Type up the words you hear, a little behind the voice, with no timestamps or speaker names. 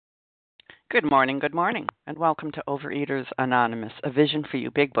Good morning, and welcome to Overeaters Anonymous, a Vision for You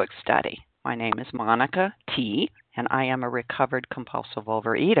Big Book study. My name is Monica T., and I am a recovered compulsive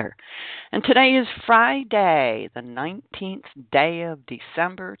overeater. And today is Friday, the 19th day of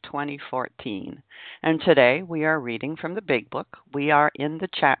December 2014. And today we are reading from the Big Book. We are in the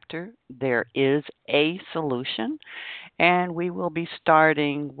chapter, There is a Solution, and we will be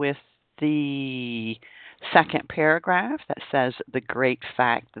starting with the second paragraph that says the great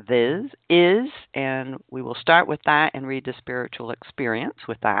fact this is, and we will start with that and read the spiritual experience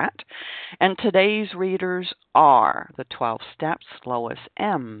with that. And today's readers are the 12 Steps, Lois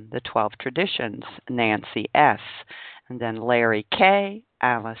M., the 12 Traditions, Nancy S., and then Larry K.,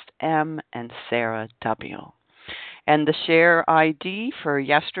 Alice M., and Sarah W. And the share ID for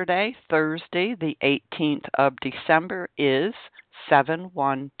yesterday, Thursday, the 18th of December, is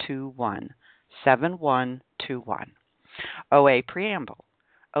 7121. 7121. OA Preamble.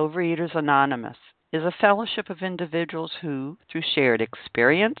 Overeaters Anonymous is a fellowship of individuals who, through shared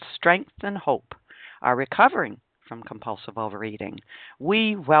experience, strength, and hope, are recovering from compulsive overeating.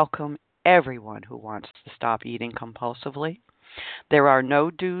 We welcome everyone who wants to stop eating compulsively. There are no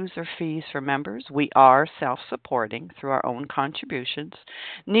dues or fees for members. We are self-supporting through our own contributions,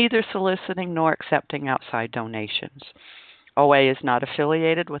 neither soliciting nor accepting outside donations. OA is not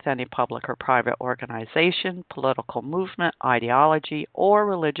affiliated with any public or private organization, political movement, ideology, or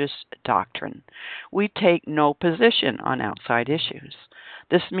religious doctrine. We take no position on outside issues.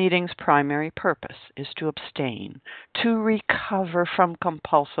 This meeting's primary purpose is to abstain, to recover from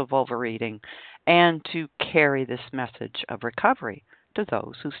compulsive overeating, and to carry this message of recovery to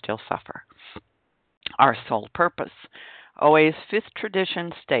those who still suffer. Our sole purpose. OA's fifth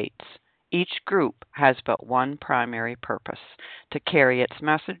tradition states, each group has but one primary purpose, to carry its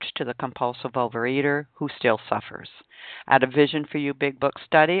message to the compulsive overeater who still suffers. At a Vision for You Big Book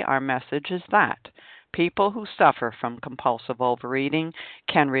study, our message is that people who suffer from compulsive overeating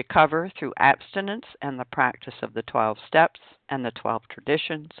can recover through abstinence and the practice of the 12 steps and the 12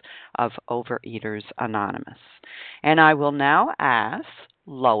 traditions of Overeaters Anonymous. And I will now ask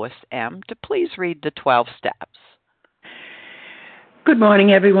Lois M. to please read the 12 steps. Good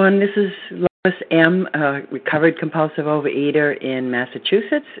morning, everyone. This is Lois M., a recovered compulsive overeater in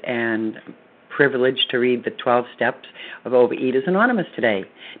Massachusetts, and privileged to read the 12 steps of Overeaters Anonymous today.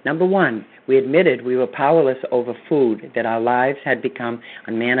 Number 1, we admitted we were powerless over food, that our lives had become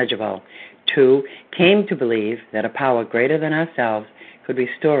unmanageable. 2, came to believe that a power greater than ourselves could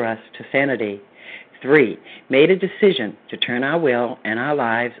restore us to sanity. 3, made a decision to turn our will and our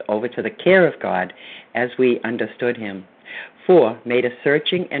lives over to the care of God as we understood Him. 4, made a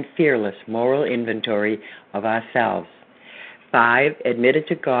searching and fearless moral inventory of ourselves. 5, admitted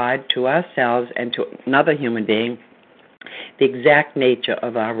to God, to ourselves, and to another human being the exact nature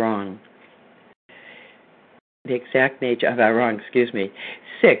of our wrong. 6,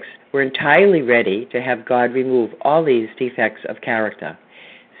 we're entirely ready to have God remove all these defects of character.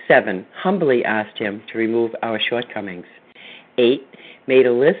 7, humbly asked Him to remove our shortcomings. 8, made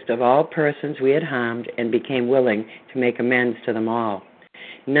a list of all persons we had harmed and became willing to make amends to them all.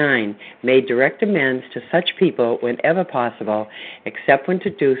 9, made direct amends to such people whenever possible, except when to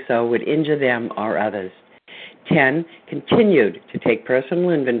do so would injure them or others. 10, continued to take personal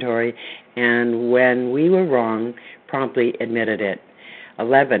inventory, and when we were wrong, promptly admitted it.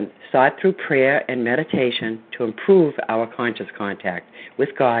 11, sought through prayer and meditation to improve our conscious contact with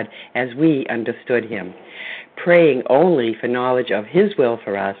God as we understood Him, praying only for knowledge of His will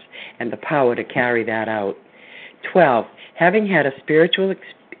for us and the power to carry that out. 12, having had a spiritual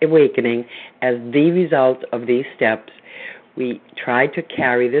awakening as the result of these steps, we tried to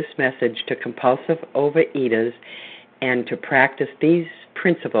carry this message to compulsive overeaters and to practice these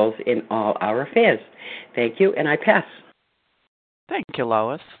principles in all our affairs. Thank you, and I pass. Thank you,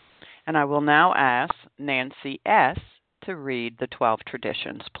 Lois. And I will now ask Nancy S. to read the 12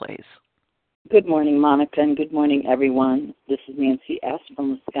 traditions, please. Good morning, Monica, and good morning, everyone. This is Nancy S.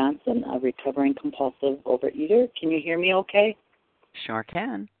 from Wisconsin, a recovering compulsive overeater. Can you hear me okay? Sure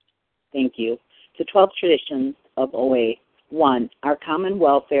can. Thank you. The 12 traditions of OA. 1, our common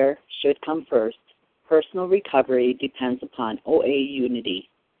welfare should come first. Personal recovery depends upon OA unity.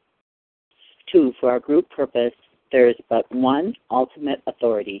 2, for our group purpose, there is but one ultimate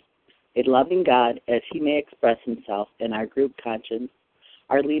authority, a loving God as He may express Himself in our group conscience.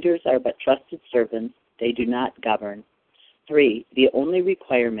 Our leaders are but trusted servants. They do not govern. 3, the only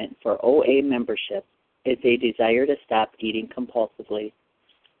requirement for OA membership is a desire to stop eating compulsively.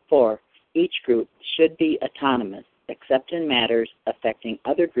 4, each group should be autonomous, except in matters affecting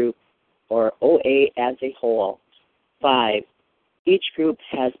other groups or OA as a whole. 5, Each group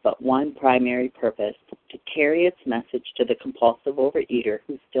has but one primary purpose, to carry its message to the compulsive overeater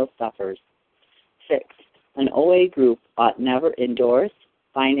who still suffers. 6. An OA group ought never endorse,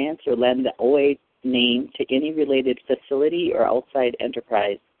 finance, or lend the OA name to any related facility or outside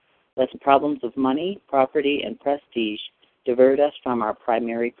enterprise, lest problems of money, property, and prestige divert us from our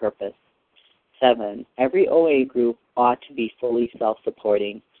primary purpose. 7. Every OA group ought to be fully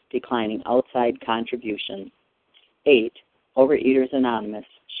self-supporting, declining outside contributions. 8. Overeaters Anonymous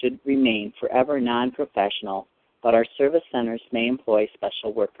should remain forever non-professional, but our service centers may employ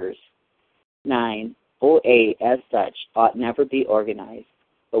special workers. 9. OA, as such, ought never be organized,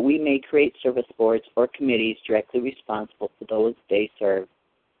 but we may create service boards or committees directly responsible for those they serve.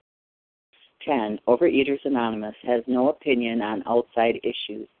 10. Overeaters Anonymous has no opinion on outside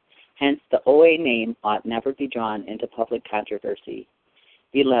issues. Hence, the OA name ought never be drawn into public controversy.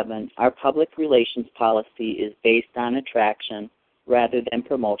 11. Our public relations policy is based on attraction rather than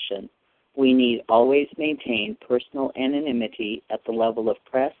promotion. We need always maintain personal anonymity at the level of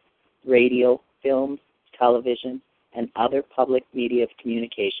press, radio, films, television, and other public media of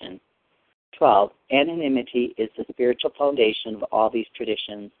communication. 12. Anonymity is the spiritual foundation of all these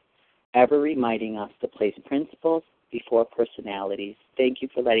traditions, ever reminding us to place principles before personalities. Thank you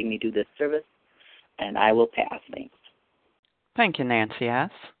for letting me do this service, and I will pass. Thanks. Thank you, Nancy S.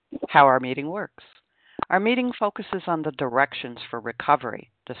 How our meeting works. Our meeting focuses on the directions for recovery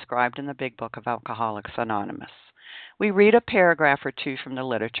described in the Big Book of Alcoholics Anonymous. We read a paragraph or two from the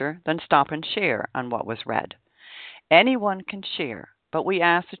literature, then stop and share on what was read. Anyone can share, but we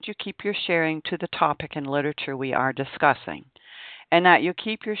ask that you keep your sharing to the topic and literature we are discussing, and that you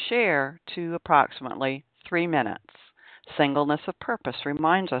keep your share to approximately 3 minutes. Singleness of purpose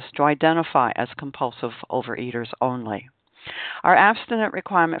reminds us to identify as compulsive overeaters only. Our abstinent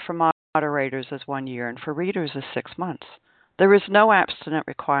requirement for moderators is 1 year, and for readers is 6 months. There is no abstinent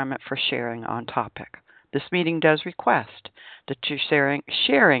requirement for sharing on topic. This meeting does request that your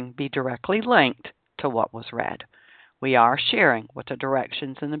sharing be directly linked to what was read. We are sharing what the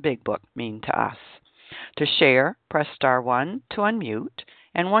directions in the Big Book mean to us. To share, press star 1 to unmute,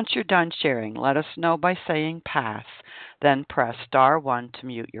 and once you're done sharing, let us know by saying pass, then press star 1 to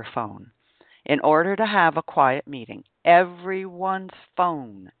mute your phone. In order to have a quiet meeting, everyone's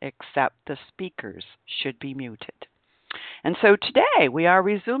phone except the speaker's should be muted. And so today we are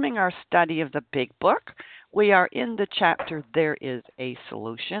resuming our study of the Big Book. We are in the chapter There is a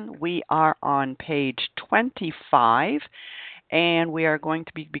Solution. We are on page 25, and we are going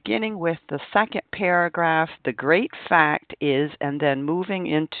to be beginning with the second paragraph, the great fact is, and then moving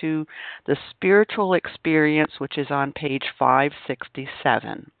into the spiritual experience, which is on page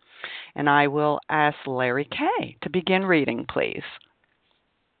 567. And I will ask Larry K. to begin reading, please.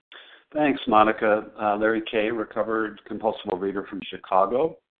 Thanks, Monica. Larry K., recovered compulsive overeater from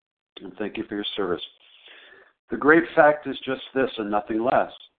Chicago, and thank you for your service. The great fact is just this and nothing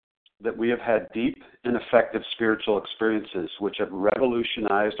less, that we have had deep and effective spiritual experiences which have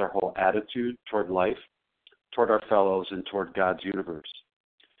revolutionized our whole attitude toward life, toward our fellows, and toward God's universe.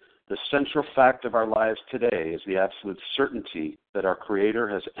 The central fact of our lives today is the absolute certainty that our Creator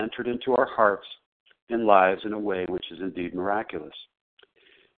has entered into our hearts and lives in a way which is indeed miraculous.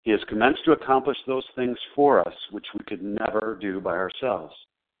 He has commenced to accomplish those things for us which we could never do by ourselves.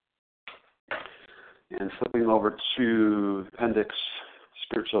 And flipping over to Appendix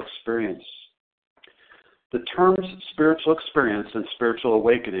Spiritual Experience. The terms spiritual experience and spiritual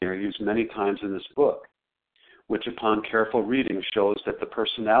awakening are used many times in this book, which upon careful reading shows that the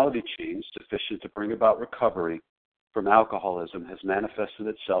personality change sufficient to bring about recovery from alcoholism has manifested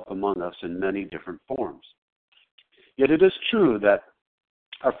itself among us in many different forms. Yet it is true that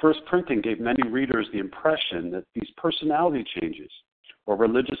our first printing gave many readers the impression that these personality changes or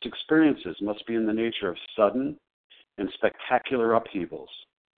religious experiences must be in the nature of sudden and spectacular upheavals.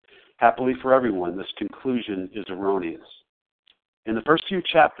 Happily for everyone, this conclusion is erroneous. In the first few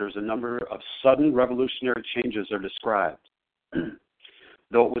chapters, a number of sudden revolutionary changes are described.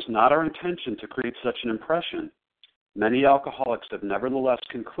 Though it was not our intention to create such an impression, many alcoholics have nevertheless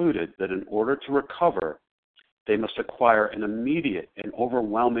concluded that in order to recover, they must acquire an immediate and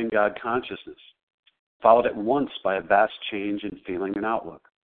overwhelming God consciousness, followed at once by a vast change in feeling and outlook.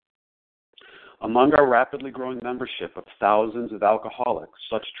 Among our rapidly growing membership of thousands of alcoholics,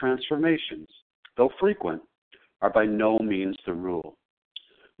 such transformations, though frequent, are by no means the rule.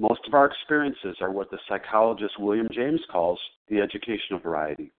 Most of our experiences are what the psychologist William James calls the educational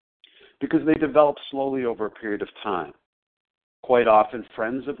variety, because they develop slowly over a period of time. Quite often,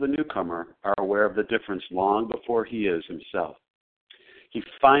 friends of the newcomer are aware of the difference long before he is himself. He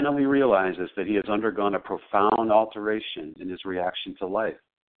finally realizes that he has undergone a profound alteration in his reaction to life,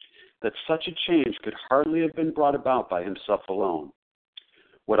 that such a change could hardly have been brought about by himself alone.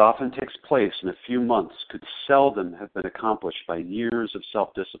 What often takes place in a few months could seldom have been accomplished by years of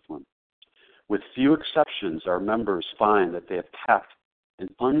self-discipline. With few exceptions, our members find that they have tapped an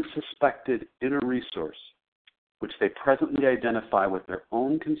unsuspected inner resource, which they presently identify with their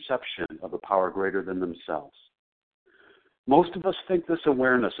own conception of a power greater than themselves. Most of us think this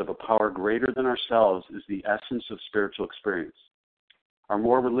awareness of a power greater than ourselves is the essence of spiritual experience. Our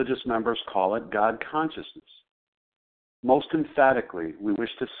more religious members call it God consciousness. Most emphatically, we wish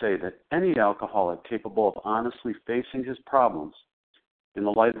to say that any alcoholic capable of honestly facing his problems in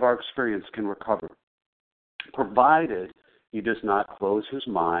the light of our experience can recover, provided he does not close his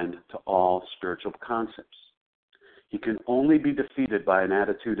mind to all spiritual concepts. He can only be defeated by an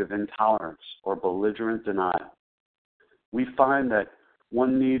attitude of intolerance or belligerent denial. We find that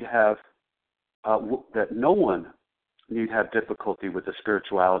no one need have difficulty with the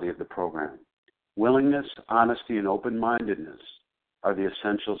spirituality of the program. Willingness, honesty, and open-mindedness are the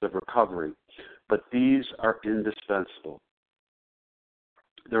essentials of recovery, but these are indispensable.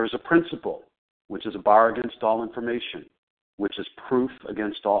 There is a principle, which is a bar against all information, which is proof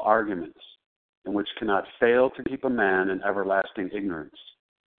against all arguments, and which cannot fail to keep a man in everlasting ignorance.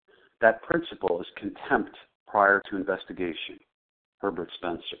 That principle is contempt prior to investigation. Herbert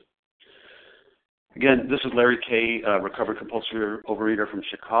Spencer. Again, this is Larry Kay, recovered compulsive overeater from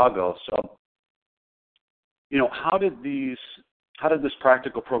Chicago. So, how did this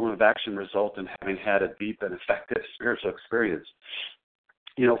practical program of action result in having had a deep and effective spiritual experience?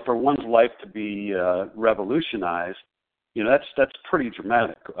 For one's life to be revolutionized, that's pretty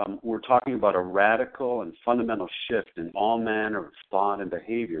dramatic. We're talking about a radical and fundamental shift in all manner of thought and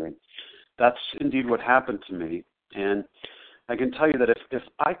behavior, and that's indeed what happened to me. And I can tell you that if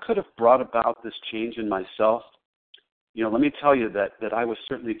I could have brought about this change in myself, let me tell you that I was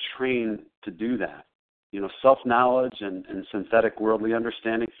certainly trained to do that. Self-knowledge and synthetic worldly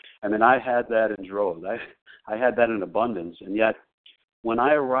understanding, I had that in droves. I had that in abundance, and yet when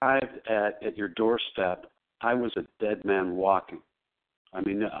I arrived at your doorstep, I was a dead man walking.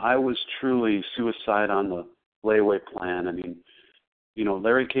 I was truly suicide on the layaway plan.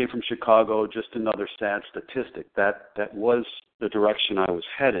 Larry Kay from Chicago, just another sad statistic. That was the direction I was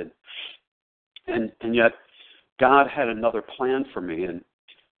headed. And yet God had another plan for me. And,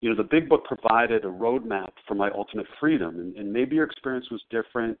 the Big Book provided a roadmap for my ultimate freedom. And maybe your experience was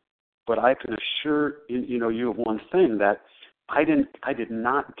different, but I can assure you of one thing, that I did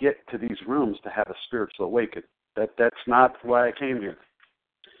not get to these rooms to have a spiritual awakening. That's not why I came here.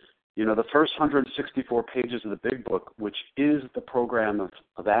 The first 164 pages of the Big Book, which is the program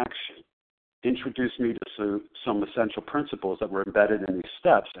of action, introduced me to some essential principles that were embedded in these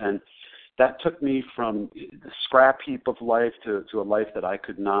steps. And that took me from the scrap heap of life to a life that I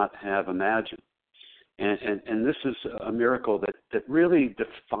could not have imagined. And this is a miracle that really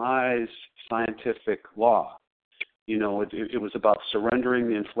defies scientific law. It was about surrendering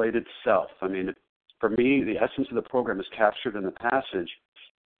the inflated self. For me, the essence of the program is captured in the passage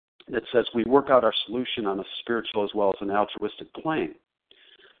that says we work out our solution on a spiritual as well as an altruistic plane.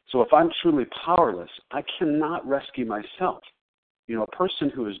 So if I'm truly powerless, I cannot rescue myself. A person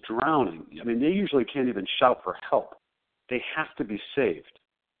who is drowning, they usually can't even shout for help. They have to be saved.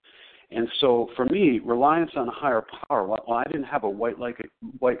 And so for me, reliance on a higher power, while I didn't have a white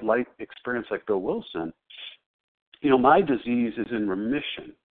light experience like Bill Wilson, my disease is in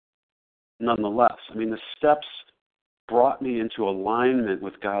remission nonetheless. The steps brought me into alignment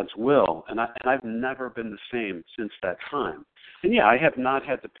with God's will, and I've never been the same since that time. And I have not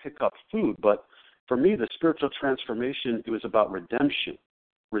had to pick up food, but for me, the spiritual transformation, it was about redemption.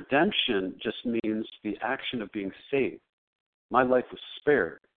 Redemption just means the action of being saved. My life was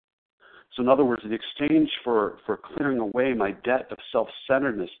spared. So in other words, the exchange for clearing away my debt of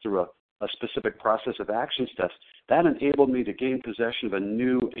self-centeredness through a specific process of action steps, that enabled me to gain possession of a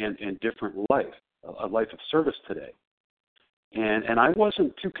new and different life, a life of service today. And I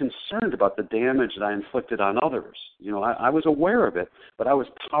wasn't too concerned about the damage that I inflicted on others. I was aware of it, but I was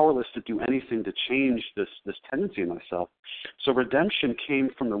powerless to do anything to change this tendency in myself. So redemption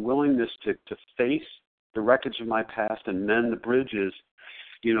came from the willingness to face the wreckage of my past and mend the bridges,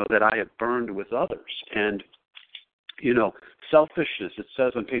 that I had burned with others. And, selfishness, it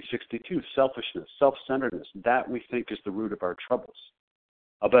says on page 62, selfishness, self-centeredness, that we think is the root of our troubles.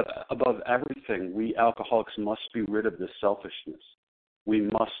 Above everything, we alcoholics must be rid of this selfishness. We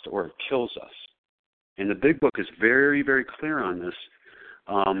must, or it kills us. And the Big Book is very, very clear on this.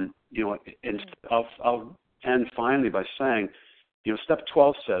 And I'll end finally by saying, Step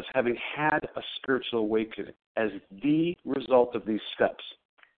 12 says, having had a spiritual awakening as the result of these steps,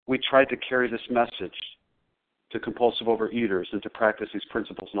 we tried to carry this message to compulsive overeaters and to practice these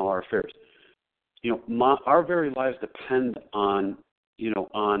principles in all our affairs. Our very lives depend on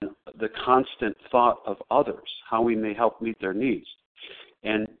the constant thought of others, how we may help meet their needs.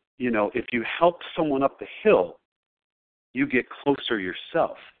 And, if you help someone up the hill, you get closer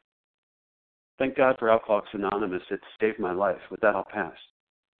yourself. Thank God for Alcoholics Anonymous. It saved my life. With that, I'll pass.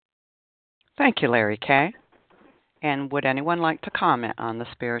 Thank you, Larry K. And would anyone like to comment on the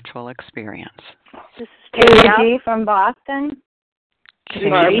spiritual experience? This is Katie G. from Boston.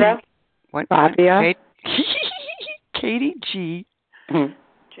 Barbara. What? Rabia. Katie G.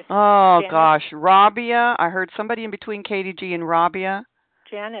 Oh, gosh. Rabia. I heard somebody in between Katie G and Rabia.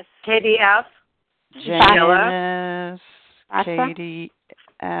 Janice. Katie F. Janice. Katie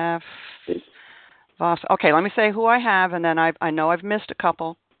F. Voss. Okay, let me say who I have, and then I know I've missed a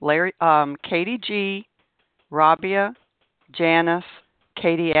couple. Larry, Katie G, Rabia, Janice,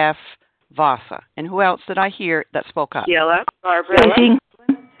 Katie F, Vasa. And who else did I hear that spoke up? Sheila. Barbara.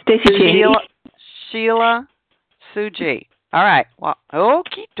 Stacy G. Sheila, Sue G. All right. Well,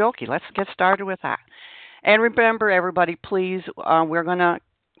 okie dokie. Let's get started with that. And remember, everybody, please, we're going to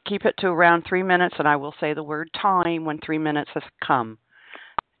keep it to around 3 minutes, and I will say the word time when 3 minutes has come.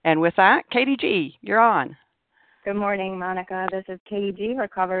 And with that, Katie G., you're on. Good morning, Monica. This is Katie G.,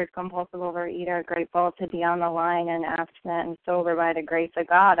 recovered compulsive overeater. Grateful to be on the line and abstinent and sober by the grace of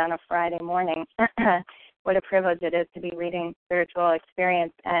God on a Friday morning. What a privilege it is to be reading spiritual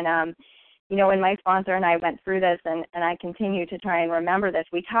experience. And, when my sponsor and I went through this, and I continue to try and remember this,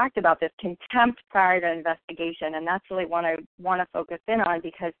 we talked about this contempt prior to investigation, and that's really what I want to focus in on,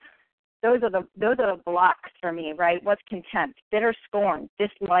 because those are the blocks for me, right? What's contempt? Bitter scorn,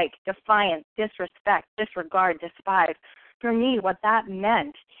 dislike, defiance, disrespect, disregard, despise. For me, what that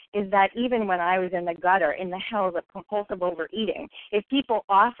meant is that even when I was in the gutter, in the hells of compulsive overeating, if people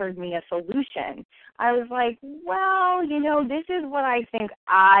offered me a solution, I was like, well, this is what I think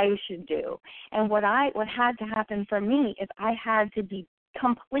I should do. And what had to happen for me is I had to be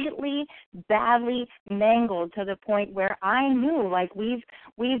completely badly mangled to the point where I knew, like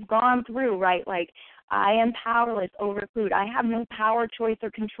we've gone through, right? Like, I am powerless over food. I have no power, choice, or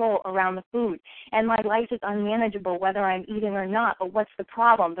control around the food. And my life is unmanageable whether I'm eating or not. But what's the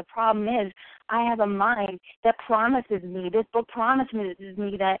problem? The problem is I have a mind that promises me, this book promises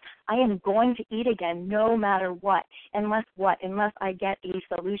me that I am going to eat again no matter what, unless I get a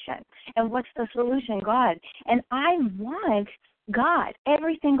solution. And what's the solution? God. And I want God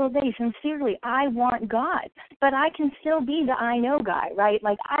every single day. Sincerely, I want God, but I can still be the I know guy, right?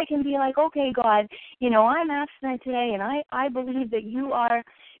 Like, I can be like, okay, God, I'm abstinent today, and I believe that you are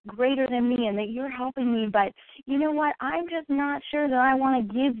greater than me and that you're helping me, but you know what? I'm just not sure that I want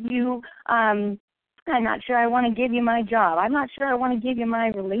to give you I'm not sure I want to give you my job. I'm not sure I want to give you my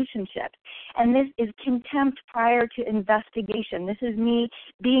relationship. And this is contempt prior to investigation. This is me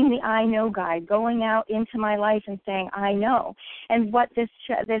being the I know guy, going out into my life and saying, I know. And what this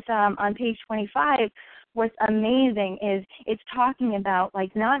on page 25, what's amazing is it's talking about,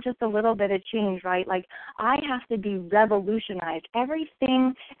 like, not just a little bit of change, right? Like, I have to be revolutionized. Every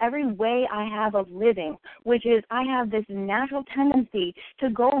way I have of living, which is I have this natural tendency to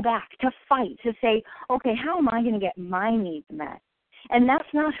go back, to fight, to say, okay, how am I going to get my needs met? And that's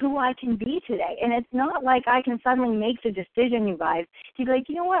not who I can be today. And it's not like I can suddenly make the decision, you guys, to be like,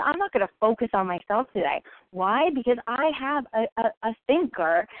 you know what, I'm not going to focus on myself today. Why? Because I have a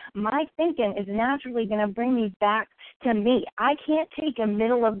thinker. My thinking is naturally going to bring me back to me. I can't take a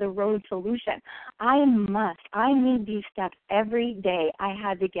middle-of-the-road solution. I need these steps every day. I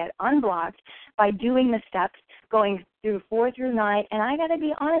had to get unblocked by doing the steps, going through 4 through 9, and I got to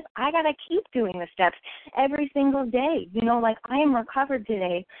be honest, I got to keep doing the steps every single day. Like, I am recovered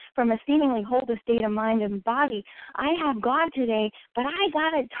today from a seemingly hopeless state of mind and body. I have God today, but I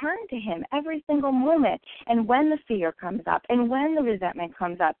got to turn to him every single moment. And when the fear comes up and when the resentment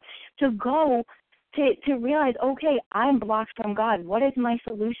comes up, to go to realize, okay, I'm blocked from God. What is my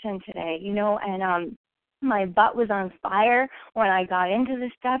solution today? And my butt was on fire when I got into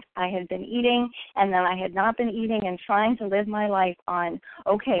the steps. I had been eating, and then I had not been eating and trying to live my life on,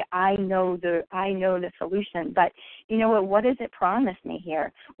 okay, I know the solution. But you know what? What does it promise me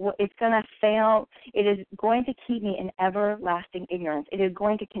here? Well, it's going to fail. It is going to keep me in everlasting ignorance. It is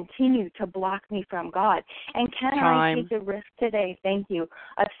going to continue to block me from God. And can I take the risk today, thank you,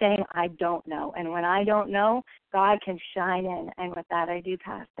 of saying I don't know? And when I don't know, God can shine in. And with that, I do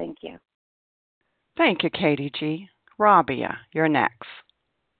pass. Thank you. Thank you, Katie G. Rabia, you're next.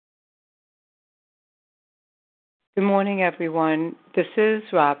 Good morning, everyone. This is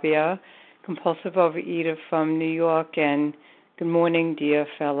Rabia, compulsive overeater from New York, and good morning, dear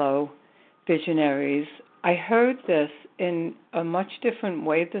fellow visionaries. I heard this in a much different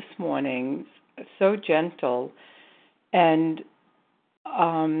way this morning, so gentle. And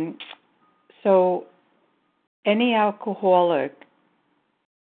so any alcoholic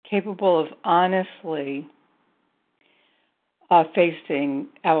capable of honestly facing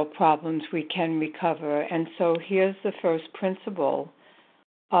our problems, we can recover. And so here's the first principle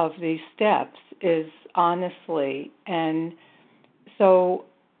of these steps is honestly. And so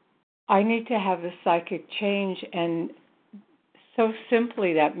I need to have a psychic change, and so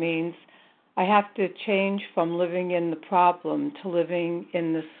simply that means I have to change from living in the problem to living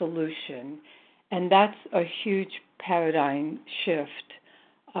in the solution. And that's a huge paradigm shift.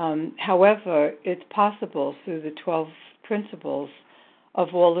 However, it's possible through the 12 principles of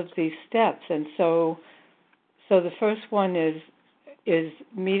all of these steps. And so the first one is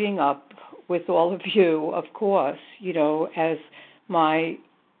meeting up with all of you, of course, as my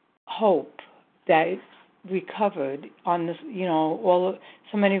hope that recovered on this,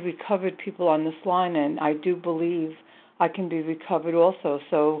 so many recovered people on this line, and I do believe I can be recovered also.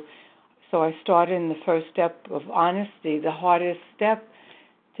 So I started in the first step of honesty, the hardest step,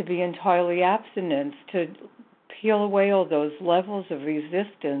 to be entirely abstinence, to peel away all those levels of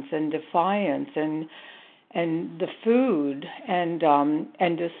resistance and defiance and the food, and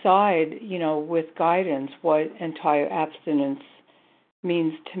decide, with guidance, what entire abstinence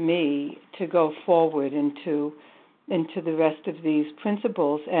means to me, to go forward into the rest of these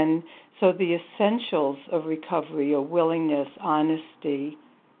principles. And so the essentials of recovery are willingness, honesty,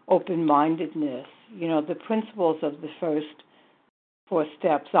 open-mindedness, the principles of the first 4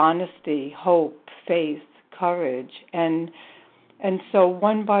 steps: honesty, hope, faith, courage, and so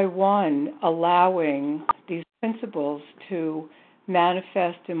one by one, allowing these principles to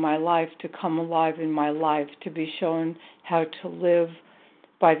manifest in my life, to come alive in my life, to be shown how to live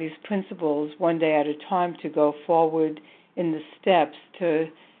by these principles one day at a time, to go forward in the steps, to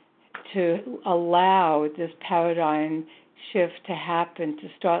allow this paradigm shift to happen, to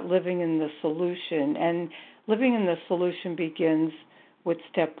start living in the solution. And living in the solution begins with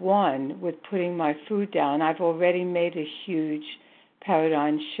step 1, with putting my food down. I've already made a huge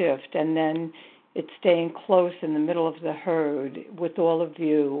paradigm shift, and then it's staying close in the middle of the herd with all of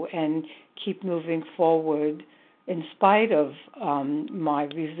you and keep moving forward in spite of my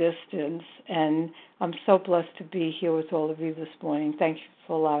resistance. And I'm so blessed to be here with all of you this morning. Thank you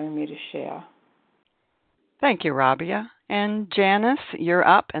for allowing me to share. Thank you, Rabia. And Janice, you're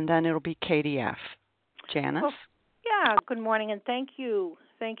up, and then it'll be KDF. Janice? Well, yeah, good morning, and thank you.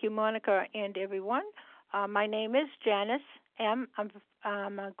 Thank you, Monica, and everyone. My name is Janice M.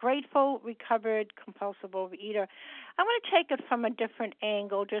 I'm a grateful, recovered, compulsive overeater. I want to take it from a different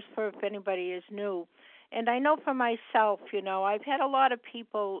angle, just for if anybody is new. And I know for myself, I've had a lot of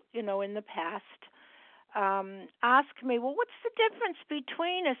people, in the past ask me, well, what's the difference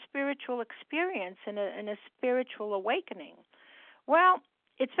between a spiritual experience and a spiritual awakening? Well,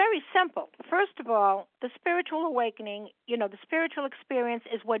 it's very simple. First of all, the spiritual awakening, the spiritual experience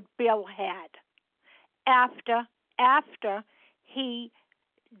is what Bill had after he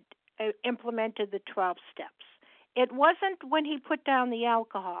implemented the 12 steps. It wasn't when he put down the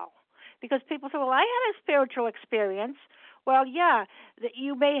alcohol, because people say, well, I had a spiritual experience. Well, yeah,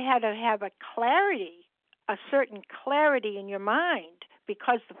 you may have to have a certain clarity in your mind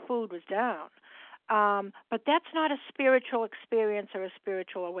because the food was down. But that's not a spiritual experience or a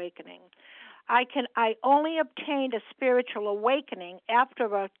spiritual awakening. I only obtained a spiritual awakening after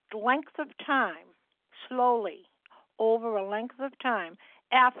a length of time, slowly, over a length of time,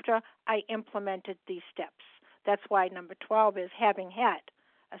 after I implemented these steps. That's why number 12 is having had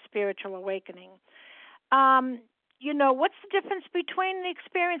a spiritual awakening. What's the difference between the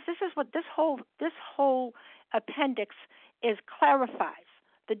experience? This is what this whole appendix clarifies.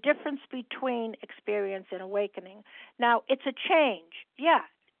 The difference between experience and awakening. Now, it's a change. Yeah,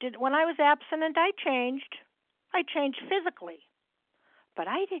 when I was abstinent, I changed. I changed physically, but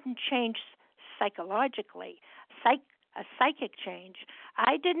I didn't change psychologically. A psychic change.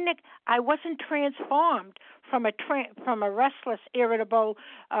 I wasn't transformed from a restless, irritable,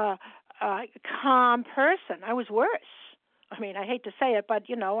 calm person. I was worse. I mean, I hate to say it, but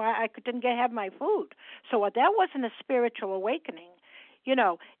I didn't have my food. So that wasn't a spiritual awakening. Did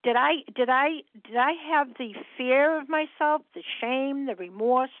I have the fear of myself, the shame, the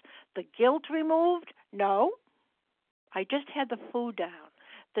remorse, the guilt removed? No. I just had the food down.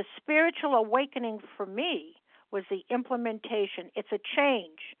 The spiritual awakening for me was the implementation. It's a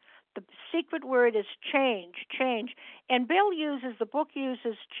change. The secret word is change, change. And the book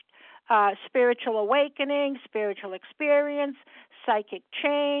uses spiritual awakening, spiritual experience, psychic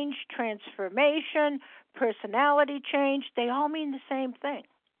change, transformation, personality change. They all mean the same thing,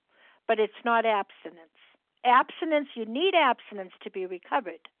 but it's not abstinence. Abstinence, you need abstinence to be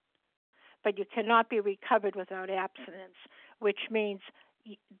recovered, but you cannot be recovered without abstinence, which means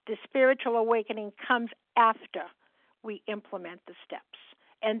the spiritual awakening comes after we implement the steps.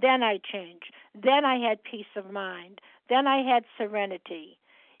 And then I changed. Then I had peace of mind. Then I had serenity.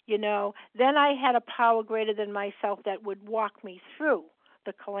 Then I had a power greater than myself that would walk me through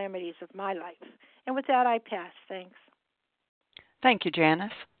the calamities of my life. And with that, I pass. Thanks. Thank you,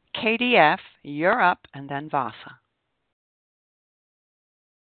 Janice. KDF, you're up, and then Vasa.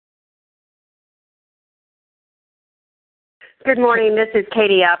 Good morning. This is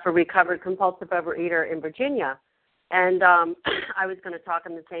Katie F., a recovered compulsive overeater in Virginia. And I was going to talk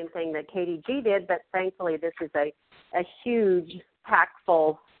on the same thing that Katie G. did, but thankfully this is a huge,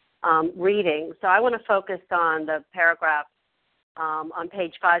 impactful reading. So I want to focus on the paragraph on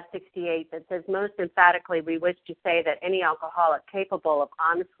page 568 that says, most emphatically, we wish to say that any alcoholic capable of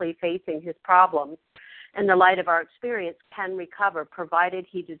honestly facing his problems in the light of our experience can recover, provided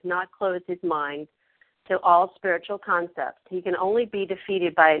he does not close his mind to all spiritual concepts. He can only be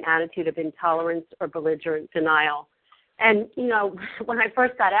defeated by an attitude of intolerance or belligerent denial. And, when I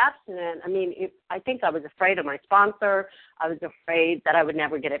first got abstinent, I think I was afraid of my sponsor. I was afraid that I would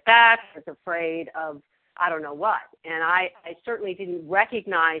never get it back. I was afraid of I don't know what. And I certainly didn't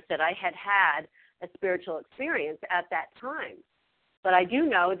recognize that I had had a spiritual experience at that time. But I do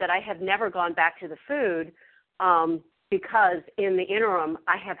know that I have never gone back to the food because in the interim,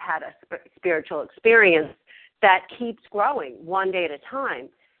 I have had a spiritual experience that keeps growing one day at a time.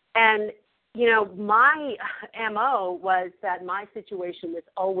 And, my MO was that my situation was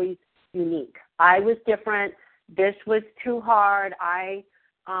always unique. I was different. This was too hard. I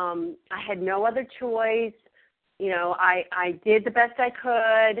had no other choice. I did the best I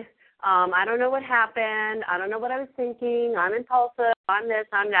could. I don't know what happened. I don't know what I was thinking. I'm impulsive. I'm this,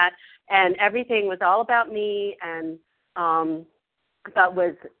 I'm that. And everything was all about me. And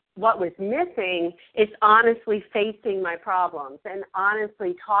what was missing is honestly facing my problems and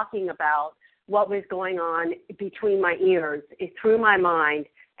honestly talking about what was going on between my ears, through my mind,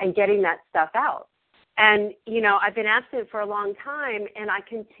 and getting that stuff out. And, I've been abstinent for a long time, and I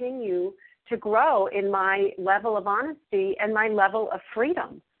continue to grow in my level of honesty and my level of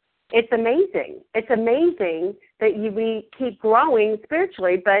freedom. It's amazing. It's amazing that we keep growing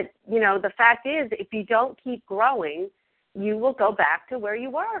spiritually, but, the fact is, if you don't keep growing, you will go back to where you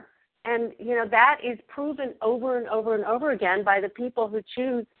were. And, that is proven over and over and over again by the people who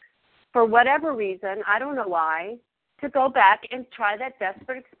choose, for whatever reason, I don't know why, to go back and try that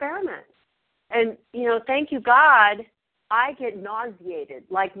desperate experiment. And, thank you, God, I get nauseated,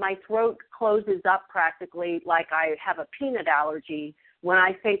 like my throat closes up practically like I have a peanut allergy when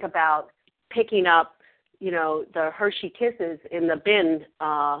I think about picking up, the Hershey Kisses in the bin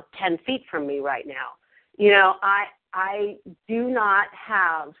 10 feet from me right now. I do not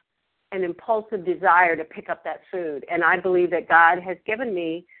have an impulsive desire to pick up that food, and I believe that God has given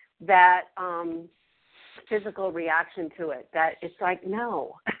me that physical reaction to it, that it's like,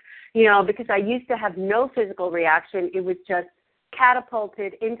 no. Because I used to have no physical reaction. It was just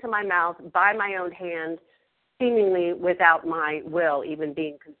catapulted into my mouth by my own hand, seemingly without my will even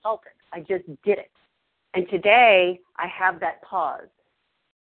being consulted. I just did it. And today, I have that pause.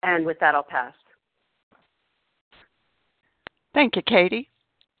 And with that, I'll pass. Thank you, Katie.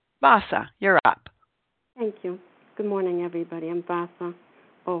 Vasa, you're up. Thank you. Good morning, everybody. I'm Vasa,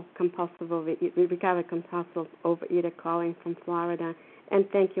 recovered compulsive overeater calling from Florida. And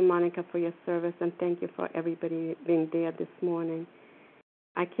thank you, Monica, for your service, and thank you for everybody being there this morning.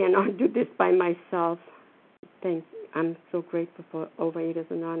 I cannot do this by myself. I'm so grateful for Overeaters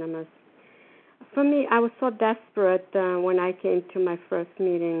Anonymous. For me, I was so desperate when I came to my first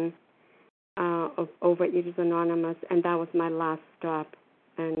meeting of Overeaters Anonymous, and that was my last stop.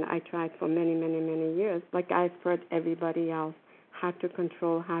 And I tried for many, many, many years, like I've heard everybody else, how to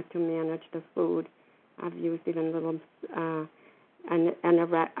control, how to manage the food. I've used even little, I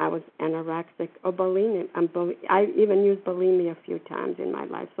was anorexic or bulimic. I even used bulimia a few times in my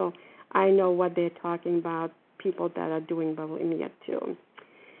life, so I know what they're talking about, people that are doing bulimia too.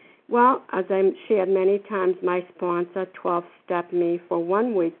 Well, as I shared many times, my sponsor 12-stepped me for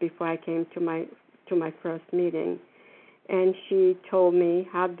 1 week before I came to my first meeting. And she told me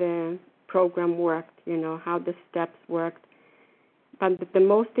how the program worked, how the steps worked. But the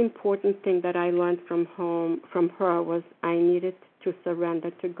most important thing that I learned from her was I needed to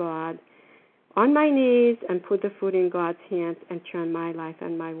surrender to God on my knees and put the food in God's hands and turn my life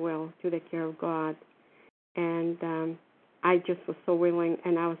and my will to the care of God. And I just was so willing,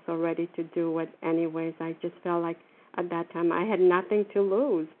 and I was so ready to do it anyways. I just felt like at that time I had nothing to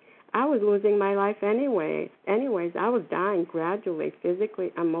lose. I was losing my life anyways. I was dying gradually,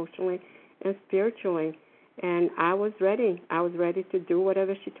 physically, emotionally, and spiritually. And I was ready. I was ready to do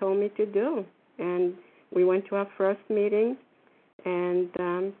whatever she told me to do. And we went to our first meeting, and,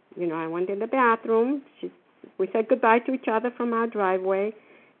 I went in the bathroom. We said goodbye to each other from our driveway,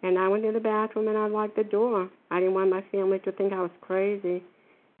 and I went in the bathroom and I locked the door. I didn't want my family to think I was crazy.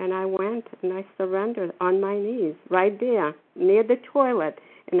 And I went and I surrendered on my knees right there near the toilet.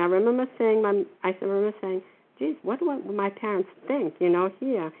 And I remember saying, geez, what do my parents think?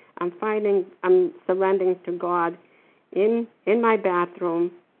 Here I'm surrendering to God in my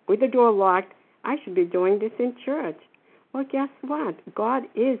bathroom with the door locked. I should be doing this in church. Well, guess what? God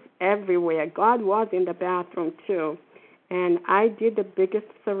is everywhere. God was in the bathroom too. And I did the biggest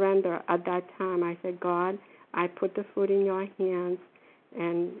surrender at that time. I said, God, I put the food in your hands.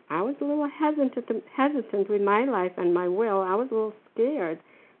 And I was a little hesitant with my life and my will. I was a little scared,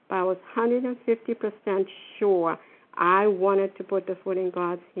 but I was 150% sure I wanted to put the food in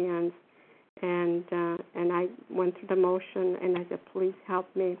God's hands. And I went through the motion, and I said, please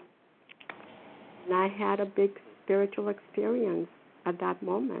help me. And I had a big spiritual experience at that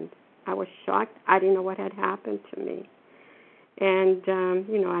moment. I was shocked. I didn't know what had happened to me. And,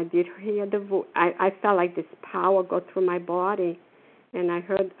 I did hear the voice. I felt like this power go through my body. And I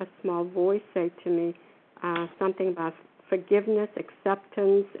heard a small voice say to me something about forgiveness,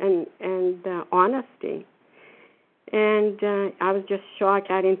 acceptance, and honesty. And I was just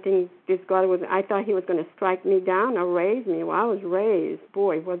shocked. I didn't think this God I thought he was going to strike me down or raise me. Well, I was raised.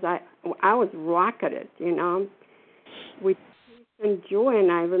 Boy, I was rocketed, with peace and joy.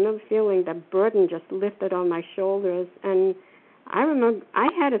 And I remember feeling the burden just lifted on my shoulders. And I remember I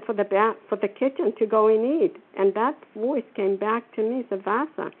headed for the kitchen to go and eat, and that voice came back to me. Said,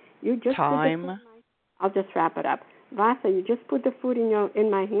 Vasa, you just time. I'll just wrap it up. Vasa, you just put the food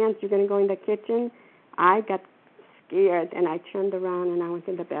in my hands. You're going to go in the kitchen. I got scared, and I turned around and I went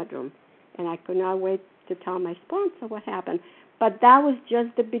in the bedroom, and I could not wait to tell my sponsor what happened. But that was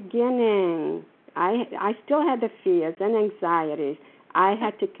just the beginning. I still had the fears and anxieties. I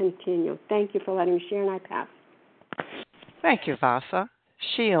had to continue. Thank you for letting me share, and I pass. Thank you, Vasa.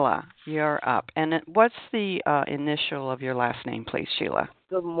 Sheila, you're up. And what's the initial of your last name, please, Sheila?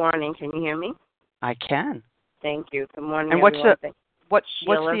 Good morning. Can you hear me? I can. Thank you. Good morning, and everyone. What's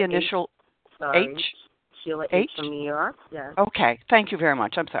the initial? Sorry. H? Sheila H from New York. Yes. Okay. Thank you very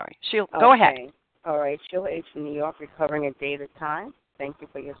much. I'm sorry. Sheila, go ahead. All right. Sheila H. from New York, recovering a day at a time. Thank you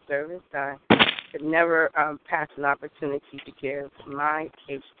for your service. I could never pass an opportunity to give my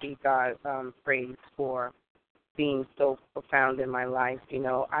HD God praise for being so profound in my life.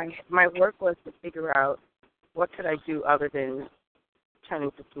 My work was to figure out what could I do other than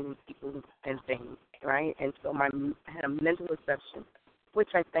turning to food, people, and things, right? And so I had a mental reception, which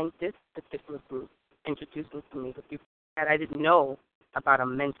I thank this particular group introducing to me. But before that, I didn't know about a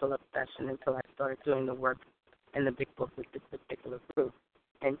mental obsession until I started doing the work in the big book with this particular group.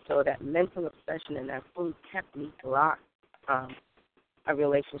 And so that mental obsession and that food kept me blocked a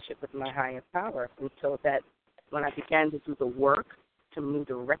relationship with my higher power. And so that when I began to do the work to move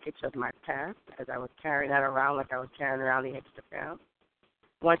the wreckage of my past, because I was carrying that around like I was carrying around the extra pound,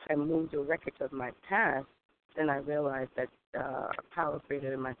 once I moved the wreckage of my past, then I realized that a power greater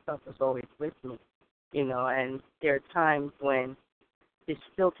than myself was always with me, and there are times when this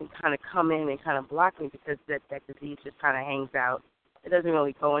still can kind of come in and kind of block me because that disease just kind of hangs out. It doesn't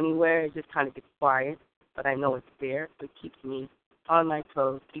really go anywhere. It just kind of gets quiet, but I know it's there. It keeps me on my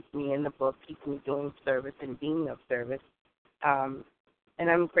toes, keeps me in the book, keeps me doing service and being of service. And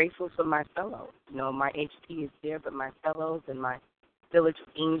I'm grateful for my fellows. My HT is there, but my fellows and my village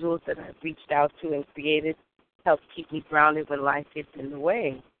of angels that I've reached out to and created help keep me grounded when life gets in the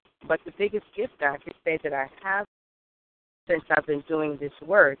way. But the biggest gift I could say that I have since I've been doing this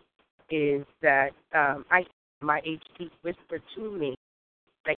work is that my HT whispered to me,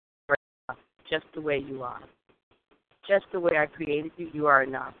 that you're enough, just the way you are. Just the way I created you, you are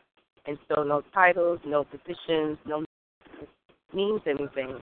enough. And so no titles, no positions, no means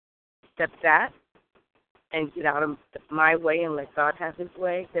anything except that, and get out of my way and let God have his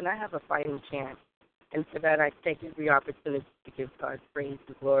way, then I have a fighting chance. And for that, I take every opportunity to give God praise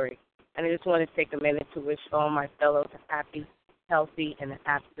and glory. And I just want to take a minute to wish all my fellows a happy, healthy, and an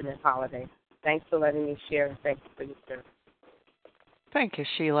abstinent holiday. Thanks for letting me share, and thank you for your service. Thank you,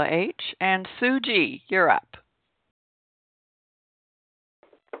 Sheila H. And Sue G., you're up.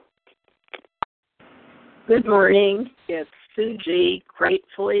 Good morning. It's Sue G.,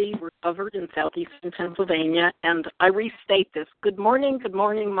 gratefully recovered in southeastern Pennsylvania, and I restate this. Good morning,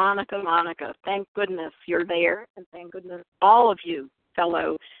 Monica. Thank goodness you're there, and thank goodness all of you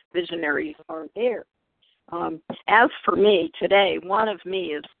fellow visionaries are there. As for me today, one of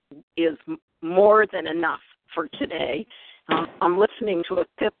me is more than enough for today. I'm listening to a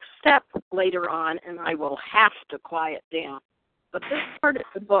fifth step later on, and I will have to quiet down. But this part of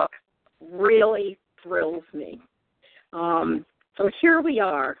the book really thrills me. So here we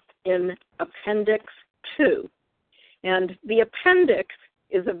are in Appendix 2. And the appendix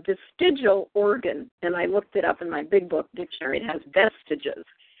is a vestigial organ, and I looked it up in my big book dictionary. It has vestiges.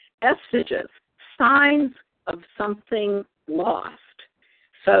 Vestiges, signs of something lost.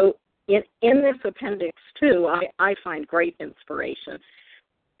 So in this Appendix 2, I find great inspiration.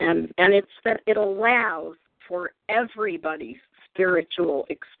 And it's that it allows for everybody's spiritual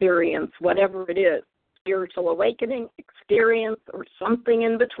experience, whatever it is, spiritual awakening, experience, or something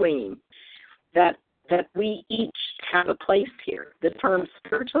in between, that we each have a place here. The terms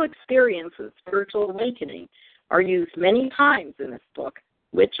spiritual experience and spiritual awakening are used many times in this book,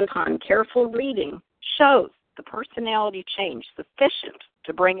 which upon careful reading shows the personality change sufficient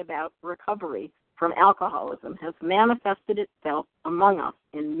to bring about recovery from alcoholism has manifested itself among us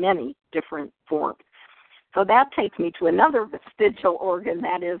in many different forms. So that takes me to another vestigial organ,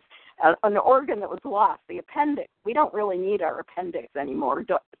 that is an organ that was lost, the appendix. We don't really need our appendix anymore.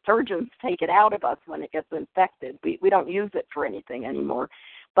 Surgeons take it out of us when it gets infected. We don't use it for anything anymore.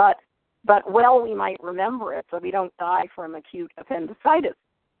 But we might remember it so we don't die from acute appendicitis.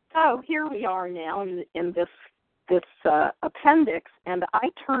 So here we are now in this appendix, and I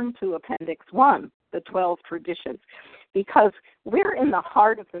turn to Appendix 1, the 12 traditions, because we're in the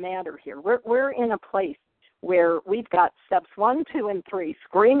heart of the matter here. We're in a place where we've got steps 1, 2, and 3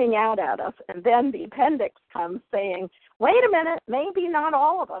 screaming out at us, and then the appendix comes saying, wait a minute, maybe not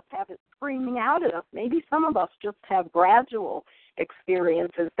all of us have it screaming out at us. Maybe some of us just have gradual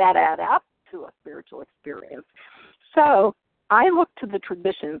experiences that add up to a spiritual experience. So I look to the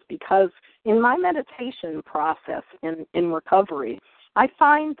traditions because in my meditation process in recovery, I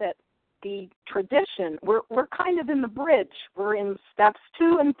find that the tradition, we're kind of in the bridge. We're in steps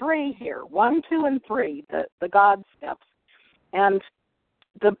 2 and 3 here, 1, 2, and 3, the God steps. And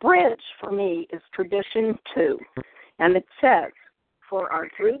the bridge for me is tradition 2. And it says, for our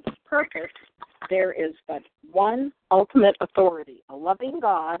group's purpose, there is but one ultimate authority, a loving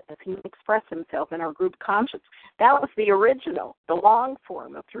God as he expressed himself in our group conscience. That was the original, the long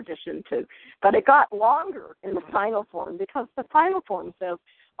form of tradition 2. But it got longer in the final form because the final form says,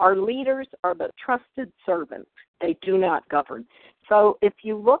 our leaders are but trusted servants. They do not govern. So if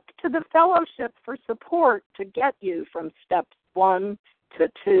you look to the fellowship for support to get you from steps 1 to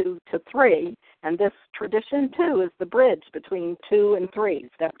 2 to 3, and this tradition 2 is the bridge between 2 and 3,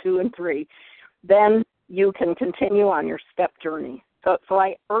 step 2 and 3, then you can continue on your step journey. So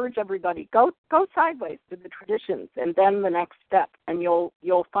I urge everybody, go sideways to the traditions and then the next step, and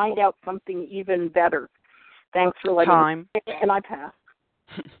you'll find out something even better. Thanks for letting me. And I pass.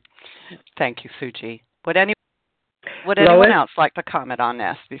 Thank you, Suji. Would anyone else like to comment on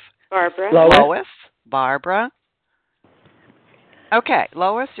this? Barbara. Lois. Barbara. Okay,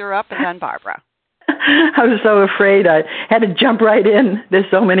 Lois, you're up, and then Barbara. I was so afraid. I had to jump right in. There's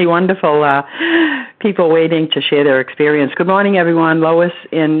so many wonderful people waiting to share their experience. Good morning, everyone. Lois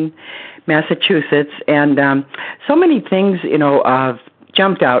in Massachusetts. And so many things,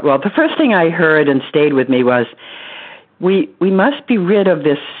 jumped out. Well, the first thing I heard and stayed with me was, we must be rid of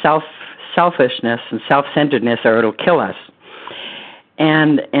this selfishness and self-centeredness, or it'll kill us.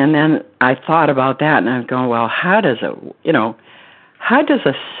 And then I thought about that, and I'm going, well, how does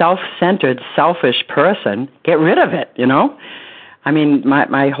a self-centered, selfish person get rid of it? I mean, my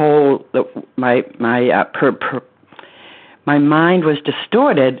mind was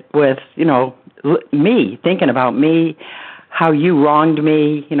distorted with me, thinking about me, how you wronged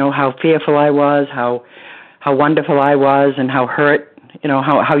me, how fearful I was, how wonderful I was, and how hurt,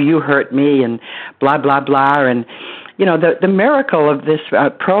 how you hurt me, and blah, blah, blah. And, the miracle of this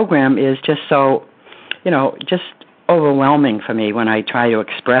program is just so, just overwhelming for me when I try to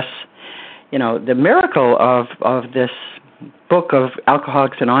express, the miracle of this book of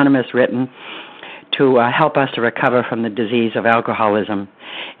Alcoholics Anonymous written to help us to recover from the disease of alcoholism.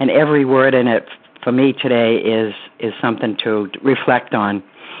 And every word in it for me today is something to reflect on.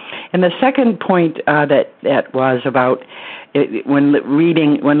 And the second point that was about when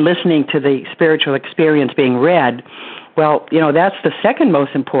listening to the spiritual experience being read, well, that's the second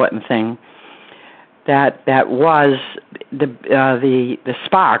most important thing. that was the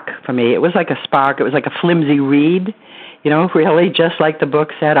spark for me. It was like a spark. It was like a flimsy reed, really, just like the book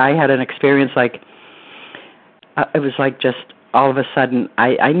said. I had an experience like it was like just all of a sudden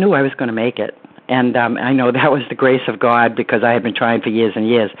I knew I was going to make it. And I know that was the grace of God because I had been trying for years and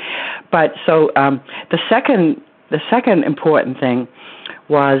years. But so the second important thing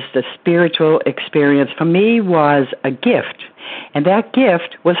was the spiritual experience for me was a gift. And that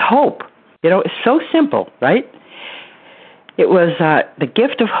gift was hope. It's so simple, right? It was the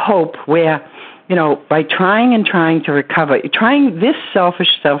gift of hope where, by trying to recover, trying this selfish,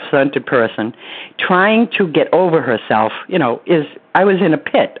 self-centered person, trying to get over herself, I was in a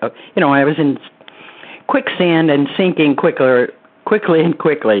pit. I was in quicksand and sinking quickly.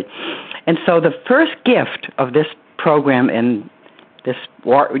 And so the first gift of this program and this,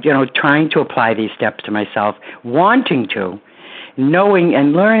 trying to apply these steps to myself, wanting to, knowing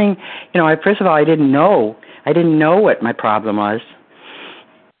and learning, first of all, I didn't know what my problem was.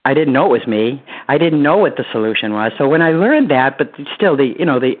 I didn't know it was me. I didn't know what the solution was. So when I learned that, but still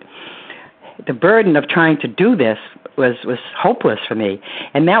the burden of trying to do this was hopeless for me.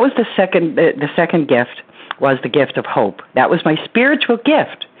 And that was the second gift was the gift of hope. That was my spiritual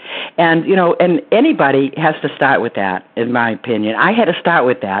gift. And, and anybody has to start with that, in my opinion. I had to start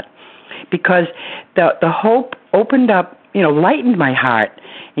with that because the hope opened up, lightened my heart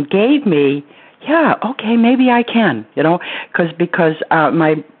and gave me, okay, maybe I can, because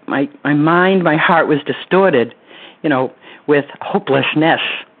my mind, my heart was distorted, with hopelessness.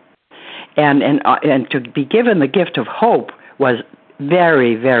 And to be given the gift of hope was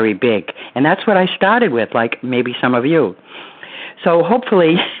very, very big. And that's what I started with, like maybe some of you. So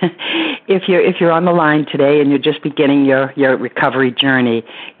hopefully, if you're on the line today and you're just beginning your recovery journey,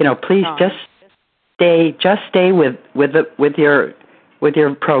 please just stay with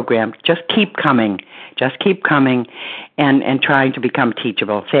your program. Just keep coming. And trying to become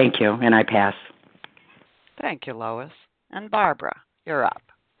teachable. Thank you, and I pass. Thank you, Lois. And Barbara, you're up.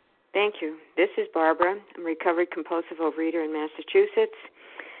 Thank you. This is Barbara. I'm a recovered compulsive overeater in Massachusetts.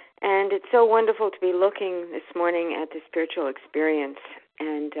 And it's so wonderful to be looking this morning at the spiritual experience.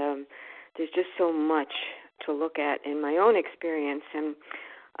 And there's just so much to look at in my own experience. And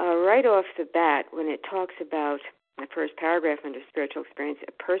right off the bat, when it talks about the first paragraph under spiritual experience,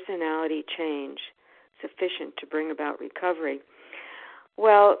 a personality change sufficient to bring about recovery.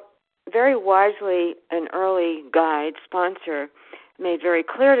 Well, very wisely, an early guide sponsor made very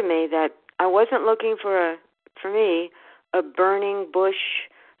clear to me that I wasn't looking for me, a burning bush,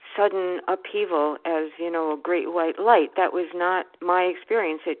 sudden upheaval as, a great white light. That was not my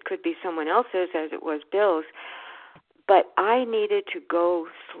experience. It could be someone else's, as it was Bill's. But I needed to go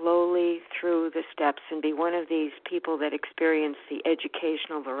slowly through the steps and be one of these people that experience the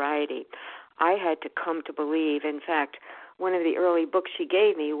educational variety. I had to come to believe. In fact, one of the early books she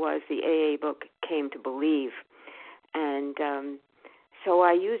gave me was the AA book, Came to Believe. And so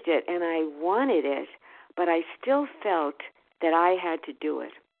I used it, and I wanted it, but I still felt that I had to do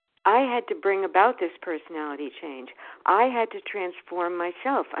it. I had to bring about this personality change. I had to transform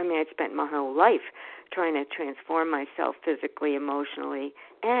myself. I mean, I'd spent my whole life trying to transform myself physically, emotionally,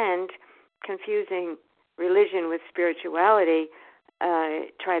 and confusing religion with spirituality,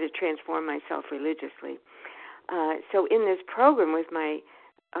 try to transform myself religiously. So in this program with my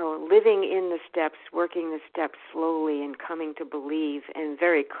living in the steps, working the steps slowly and coming to believe and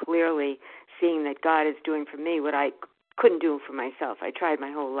very clearly seeing that God is doing for me what I couldn't do for myself. I tried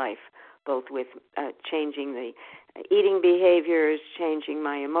my whole life, both with changing the eating behaviors, changing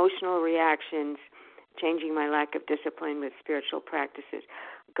my emotional reactions, changing my lack of discipline with spiritual practices.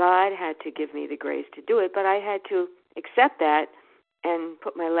 God had to give me the grace to do it, but I had to accept that and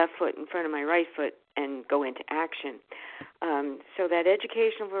put my left foot in front of my right foot and go into action. So that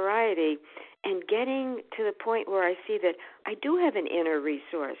educational variety and getting to the point where I see that I do have an inner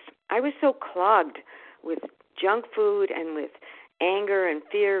resource. I was so clogged with junk food and with anger and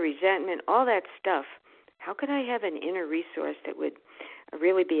fear, resentment, all that stuff. How could I have an inner resource that would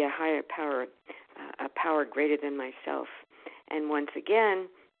really be a higher power, a power greater than myself? And once again,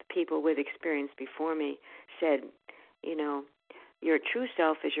 the people with experience before me said, your true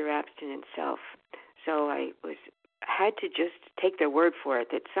self is your abstinent self. So I had to just take their word for it,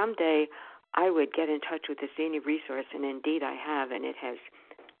 that someday I would get in touch with this inner resource, and indeed I have, and it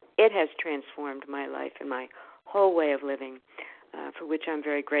has transformed my life and my whole way of living, for which I'm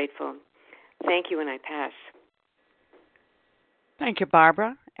very grateful. Thank you, and I pass. Thank you,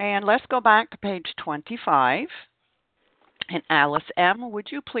 Barbara. And let's go back to page 25. And Alice M.,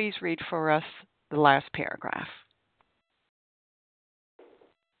 would you please read for us the last paragraph?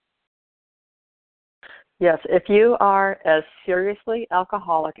 Yes, if you are as seriously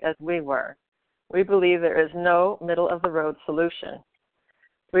alcoholic as we were, we believe there is no middle-of-the-road solution.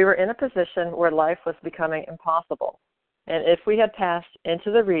 We were in a position where life was becoming impossible, and if we had passed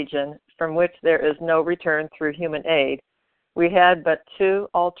into the region from which there is no return through human aid, we had but two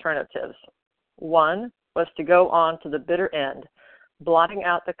alternatives. One was to go on to the bitter end, blotting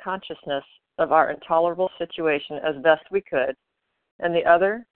out the consciousness of our intolerable situation as best we could, and the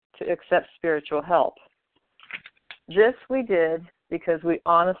other to accept spiritual help. This we did because we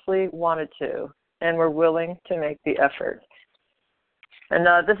honestly wanted to and were willing to make the effort. And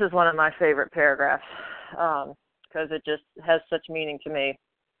this is one of my favorite paragraphs because it just has such meaning to me.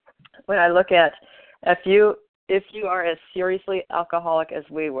 When I look at if you are as seriously alcoholic as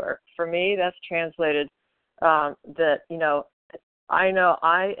we were, for me that's translated that, I know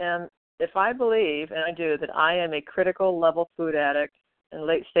I am, if I believe, and I do, that I am a critical level food addict and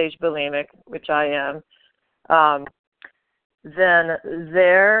late stage bulimic, which I am, then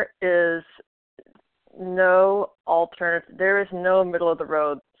there is no alternative, there is no middle of the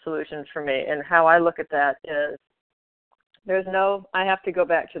road solution for me. And how I look at that is I have to go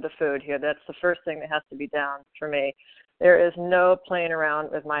back to the food here. That's the first thing that has to be down for me. There is no playing around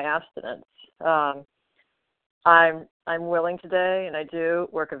with my abstinence. I'm willing today, and I do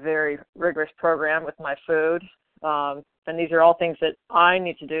work a very rigorous program with my food. And these are all things that I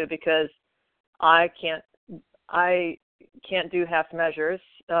need to do because I can't do half measures.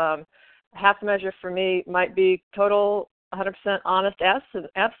 Half measure for me might be total 100% honest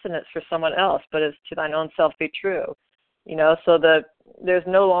abstinence for someone else, but it's to thine own self be true. So there's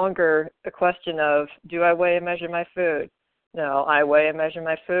no longer a question of, do I weigh and measure my food? No, I weigh and measure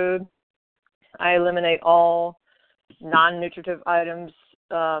my food. I eliminate all non-nutritive items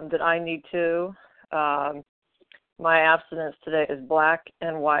that I need to. My abstinence today is black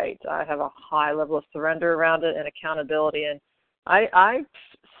and white. I have a high level of surrender around it and accountability. And I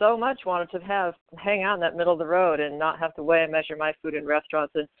so much wanted to hang out in that middle of the road and not have to weigh and measure my food in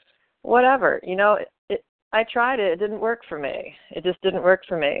restaurants and whatever. I tried it. It didn't work for me. It just didn't work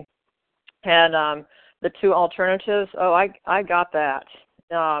for me. And the two alternatives, I got that.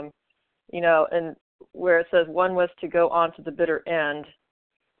 And where it says one was to go on to the bitter end,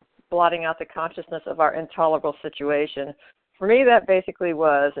 blotting out the consciousness of our intolerable situation. For me, that basically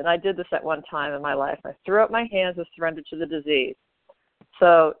was, and I did this at one time in my life, I threw up my hands and surrendered to the disease.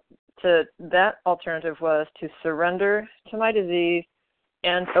 So that alternative was to surrender to my disease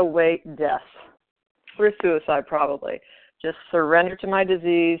and await death. Through suicide, probably. Just surrender to my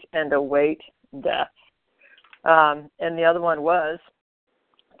disease and await death. And the other one was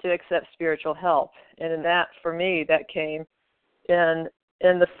to accept spiritual help. And in that, for me, that came in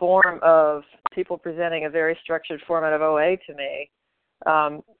the form of people presenting a very structured format of OA to me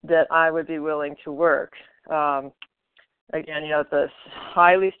that I would be willing to work. Again, the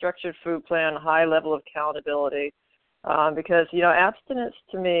highly structured food plan, high level of accountability. Because, abstinence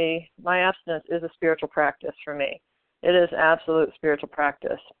to me, my abstinence is a spiritual practice for me. It is absolute spiritual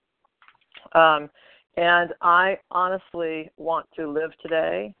practice. And I honestly want to live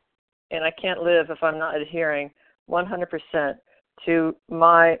today, and I can't live if I'm not adhering 100% to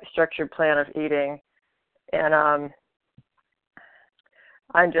my structured plan of eating. And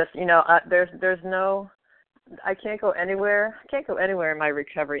I'm just, there's no, I can't go anywhere. I can't go anywhere in my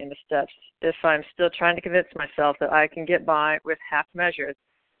recovery in the steps if I'm still trying to convince myself that I can get by with half measures,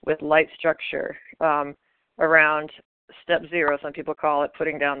 with light structure around step 0. Some people call it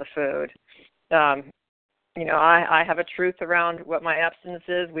putting down the food. I have a truth around what my abstinence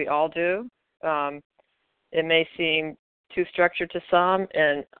is. We all do. It may seem too structured to some,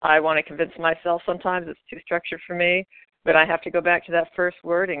 and I want to convince myself sometimes it's too structured for me. But I have to go back to that first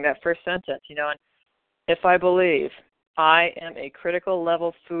wording, that first sentence, and if I believe I am a critical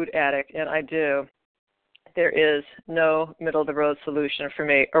level food addict, and I do, there is no middle of the road solution for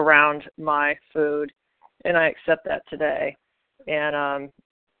me around my food, and I accept that today. And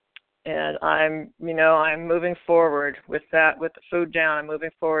I'm moving forward with that, with the food down. I'm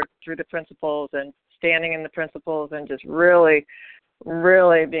moving forward through the principles and standing in the principles and just really,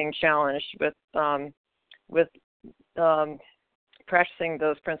 really being challenged with practicing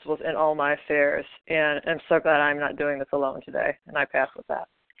those principles in all my affairs, and I'm so glad I'm not doing this alone today, and I pass with that.